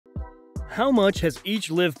How much has each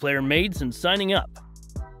LIV player made since signing up?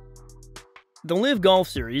 The LIV Golf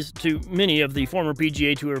Series, to many of the former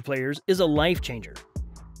PGA Tour players, is a life changer.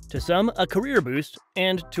 To some, a career boost,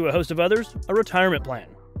 and to a host of others, a retirement plan.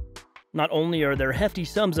 Not only are there hefty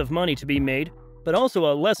sums of money to be made, but also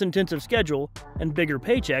a less intensive schedule and bigger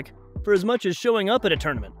paycheck for as much as showing up at a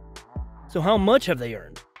tournament. So how much have they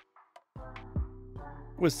earned?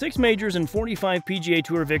 With 6 majors and 45 PGA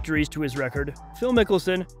Tour victories to his record, Phil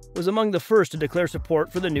Mickelson was among the first to declare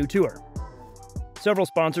support for the new tour. Several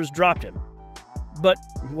sponsors dropped him. But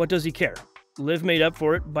what does he care? LIV made up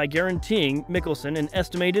for it by guaranteeing Mickelson an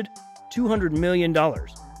estimated $200 million,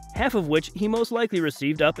 half of which he most likely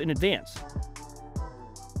received up in advance.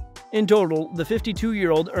 In total, the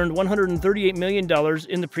 52-year-old earned $138 million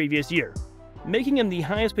in the previous year, making him the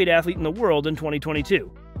highest-paid athlete in the world in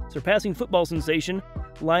 2022, surpassing football sensation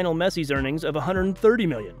Lionel Messi's earnings of $130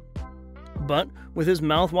 million. But with his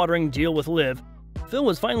mouth-watering deal with LIV, Phil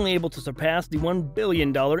was finally able to surpass the $1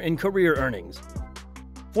 billion in career earnings.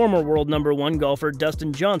 Former world number 1 golfer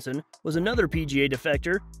Dustin Johnson was another PGA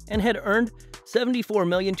defector and had earned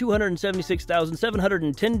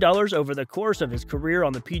 $74,276,710 over the course of his career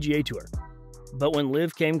on the PGA Tour. But when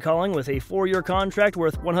LIV came calling with a 4-year contract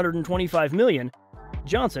worth $125 million,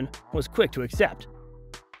 Johnson was quick to accept.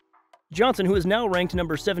 Johnson, who is now ranked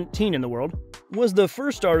number 17 in the world, was the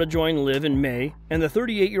first star to join LIV in May, and the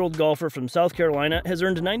 38-year-old golfer from South Carolina has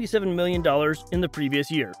earned $97 million in the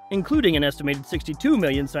previous year, including an estimated $62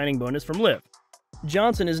 million signing bonus from LIV.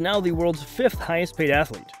 Johnson is now the world's 5th highest-paid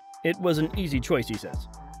athlete. It was an easy choice, he says.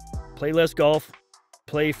 Play less golf,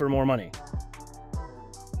 play for more money.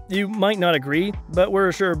 You might not agree, but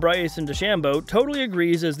we're sure Bryson DeChambeau totally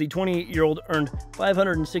agrees, as the 28-year-old earned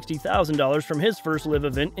 $560,000 from his first LIV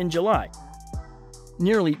event in July,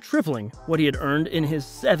 nearly tripling what he had earned in his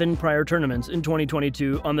 7 prior tournaments in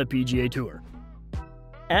 2022 on the PGA Tour.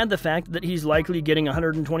 Add the fact that he's likely getting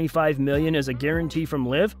 $125 million as a guarantee from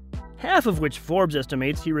LIV, half of which Forbes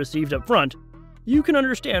estimates he received up front, you can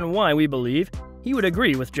understand why we believe he would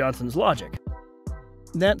agree with Johnson's logic.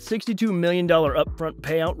 That $62 million upfront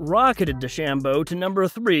payout rocketed DeChambeau to number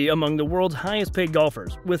 3 among the world's highest-paid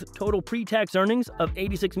golfers, with total pre-tax earnings of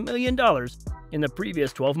 $86 million in the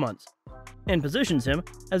previous 12 months, and positions him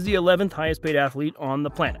as the 11th highest-paid athlete on the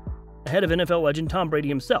planet, ahead of NFL legend Tom Brady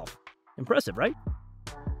himself. Impressive, right?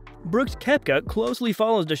 Brooks Koepka closely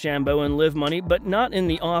follows DeChambeau in LIV money, but not in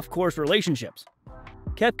the off-course relationships.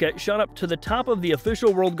 Koepka shot up to the top of the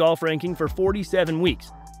official world golf ranking for 47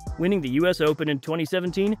 weeks, winning the US Open in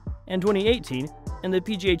 2017 and 2018 and the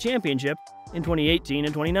PGA Championship in 2018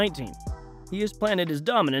 and 2019. He has planted his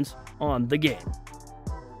dominance on the game.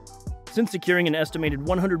 Since securing an estimated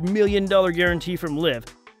 $100 million guarantee from LIV,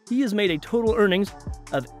 he has made a total earnings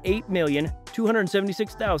of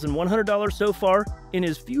 $8,276,100 so far in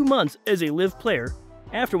his few months as a LIV player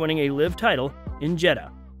after winning a LIV title in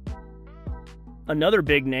Jeddah. Another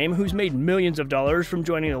big name who's made millions of dollars from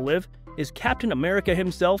joining the LIV is Captain America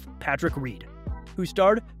himself, Patrick Reed, who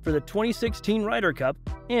starred for the 2016 Ryder Cup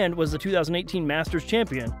and was the 2018 Masters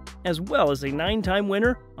champion, as well as a 9-time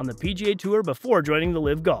winner on the PGA Tour before joining the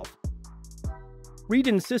LIV Golf. Reed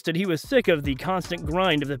insisted he was sick of the constant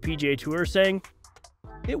grind of the PGA Tour, saying,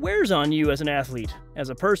 "It wears on you as an athlete, as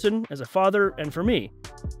a person, as a father, and for me.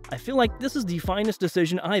 I feel like this is the finest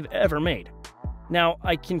decision I've ever made. Now,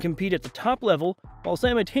 I can compete at the top level while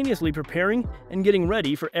simultaneously preparing and getting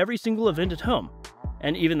ready for every single event at home.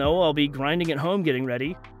 And even though I'll be grinding at home getting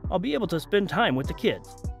ready, I'll be able to spend time with the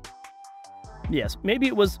kids." Yes, maybe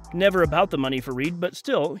it was never about the money for Reed, but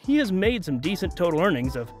still, he has made some decent total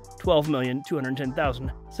earnings of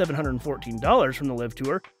 $12,210,714 from the LIV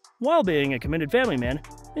Tour while being a committed family man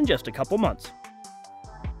in just a couple months.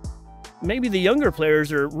 Maybe the younger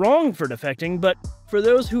players are wrong for defecting, but for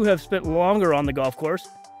those who have spent longer on the golf course,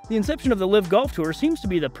 the inception of the LIV Golf Tour seems to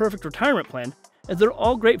be the perfect retirement plan, as they're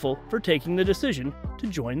all grateful for taking the decision to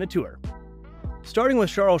join the tour. Starting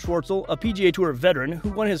with Charles Schwartzel, a PGA Tour veteran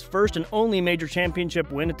who won his first and only major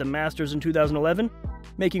championship win at the Masters in 2011,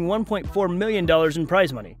 making $1.4 million in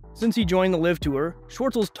prize money. Since he joined the LIV Tour,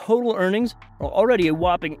 Schwartzel's total earnings are already a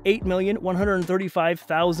whopping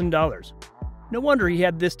 $8,135,000. No wonder he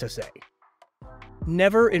had this to say: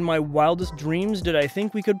 "Never in my wildest dreams did I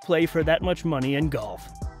think we could play for that much money in golf."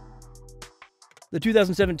 The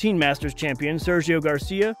 2017 Masters champion Sergio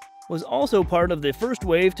Garcia was also part of the first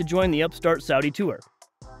wave to join the upstart Saudi Tour.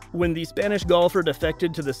 When the Spanish golfer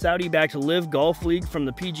defected to the Saudi-backed LIV Golf League from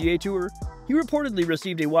the PGA Tour, he reportedly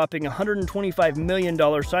received a whopping $125 million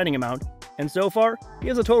signing amount, and so far, he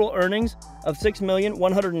has a total earnings of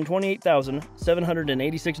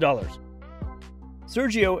 $6,128,786.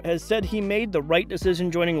 Sergio has said he made the right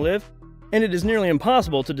decision joining LIV, and it is nearly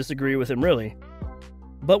impossible to disagree with him, really.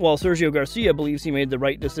 But while Sergio Garcia believes he made the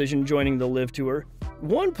right decision joining the LIV Tour,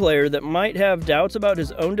 one player that might have doubts about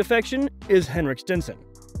his own defection is Henrik Stenson.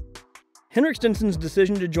 Henrik Stenson's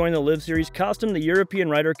decision to join the LIV Series cost him the European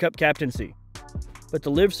Ryder Cup captaincy. But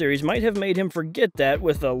the LIV Series might have made him forget that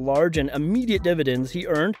with the large and immediate dividends he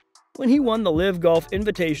earned when he won the LIV Golf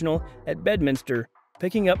Invitational at Bedminster,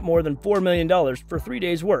 picking up more than $4 million for 3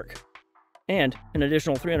 days' work, and an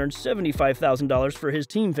additional $375,000 for his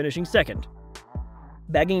team finishing second.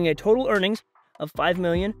 Bagging a total earnings of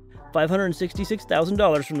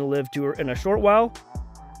 $5,566,000 from the LIV Tour in a short while?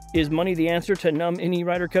 Is money the answer to numb any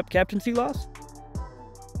Ryder Cup captaincy loss?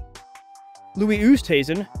 Louis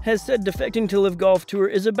Oosthuizen has said defecting to LIV Golf Tour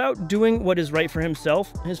is about doing what is right for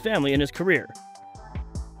himself, his family, and his career.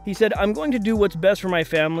 He said, "I'm going to do what's best for my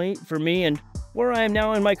family, for me, and where I am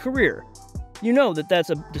now in my career. You know that that's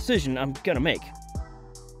a decision I'm gonna make."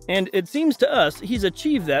 And it seems to us he's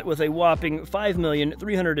achieved that with a whopping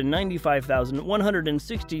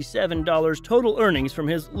 $5,395,167 total earnings from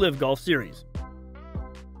his LIV Golf Series.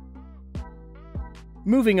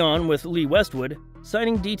 Moving on with Lee Westwood,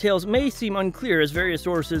 signing details may seem unclear as various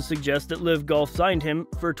sources suggest that LIV Golf signed him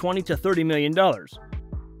for $20 to $30 million.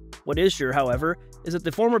 What is sure, however, is that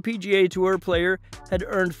the former PGA Tour player had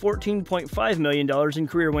earned $14.5 million in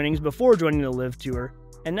career winnings before joining the LIV Tour,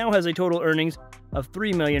 and now has a total earnings of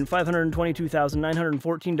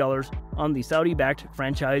 $3,522,914 on the Saudi-backed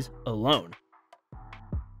franchise alone.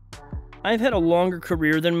 I've had a longer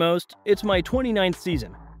career than most. It's my 29th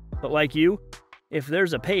season. But like you, if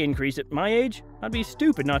there's a pay increase at my age, I'd be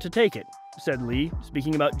stupid not to take it, said Lee,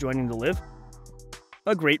 speaking about joining the LIV.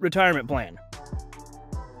 A great retirement plan.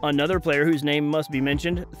 Another player whose name must be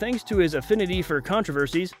mentioned, thanks to his affinity for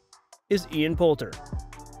controversies, is Ian Poulter.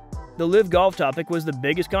 The LIV Golf topic was the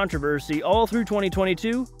biggest controversy all through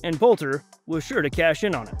 2022, and Poulter was sure to cash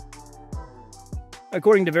in on it.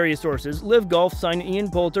 According to various sources, LIV Golf signed Ian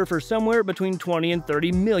Poulter for somewhere between $20 and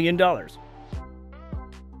 $30 million.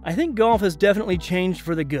 I think golf has definitely changed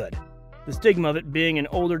for the good. The stigma of it being an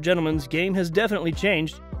older gentleman's game has definitely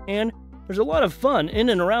changed, and there's a lot of fun in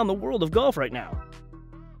and around the world of golf right now.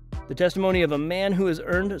 The testimony of a man who has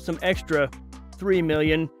earned some extra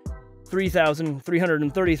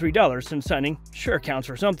 $3,333 since signing sure counts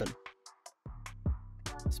for something.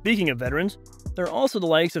 Speaking of veterans, there are also the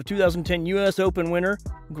likes of 2010 US Open winner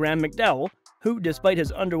Graham McDowell, who, despite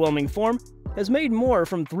his underwhelming form, has made more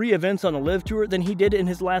from 3 events on the LIV Tour than he did in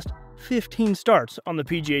his last 15 starts on the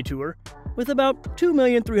PGA Tour, with about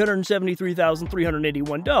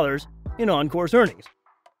 $2,373,381 in on-course earnings.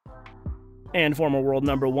 And former world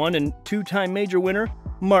number 1 and 2-time major winner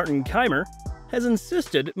Martin Kaymer has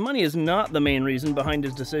insisted money is not the main reason behind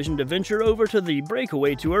his decision to venture over to the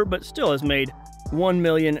breakaway tour, but still has made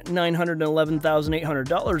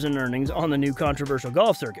 $1,911,800 in earnings on the new controversial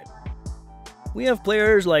golf circuit. We have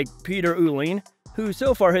players like Peter Uihlein, who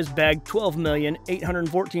so far has bagged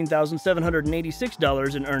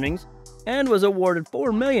 $12,814,786 in earnings, and was awarded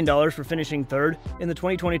 $4 million for finishing third in the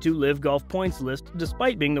 2022 LIV Golf points list,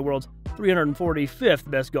 despite being the world's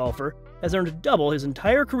 345th best golfer, has earned double his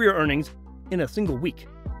entire career earnings in a single week.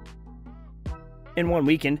 In one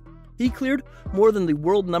weekend, he cleared more than the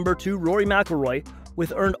world number 2 Rory McIlroy,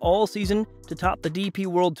 with earned all season to top the DP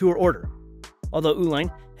World Tour order. Although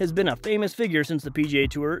Uihlein has been a famous figure since the PGA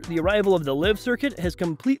Tour, the arrival of the LIV circuit has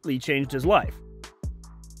completely changed his life.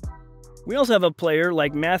 We also have a player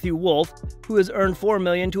like Matthew Wolff, who has earned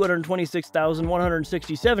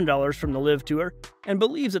 $4,226,167 from the LIV Tour and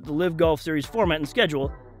believes that the LIV Golf Series format and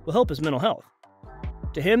schedule will help his mental health.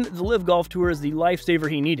 To him, the LIV Golf Tour is the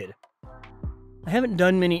lifesaver he needed. I haven't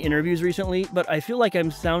done many interviews recently, but I feel like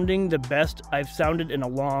I'm sounding the best I've sounded in a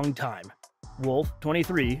long time, Wolff,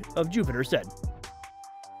 23, of Jupiter said.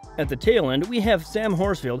 At the tail end, we have Sam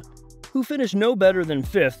Horsfield, who finished no better than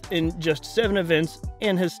 5th in just 7 events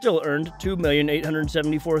and has still earned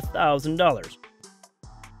 $2,874,000.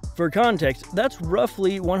 For context, that's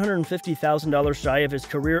roughly $150,000 shy of his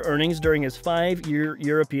career earnings during his 5-year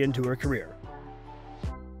European Tour career.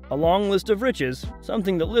 A long list of riches,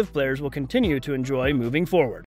 something that LIV players will continue to enjoy moving forward.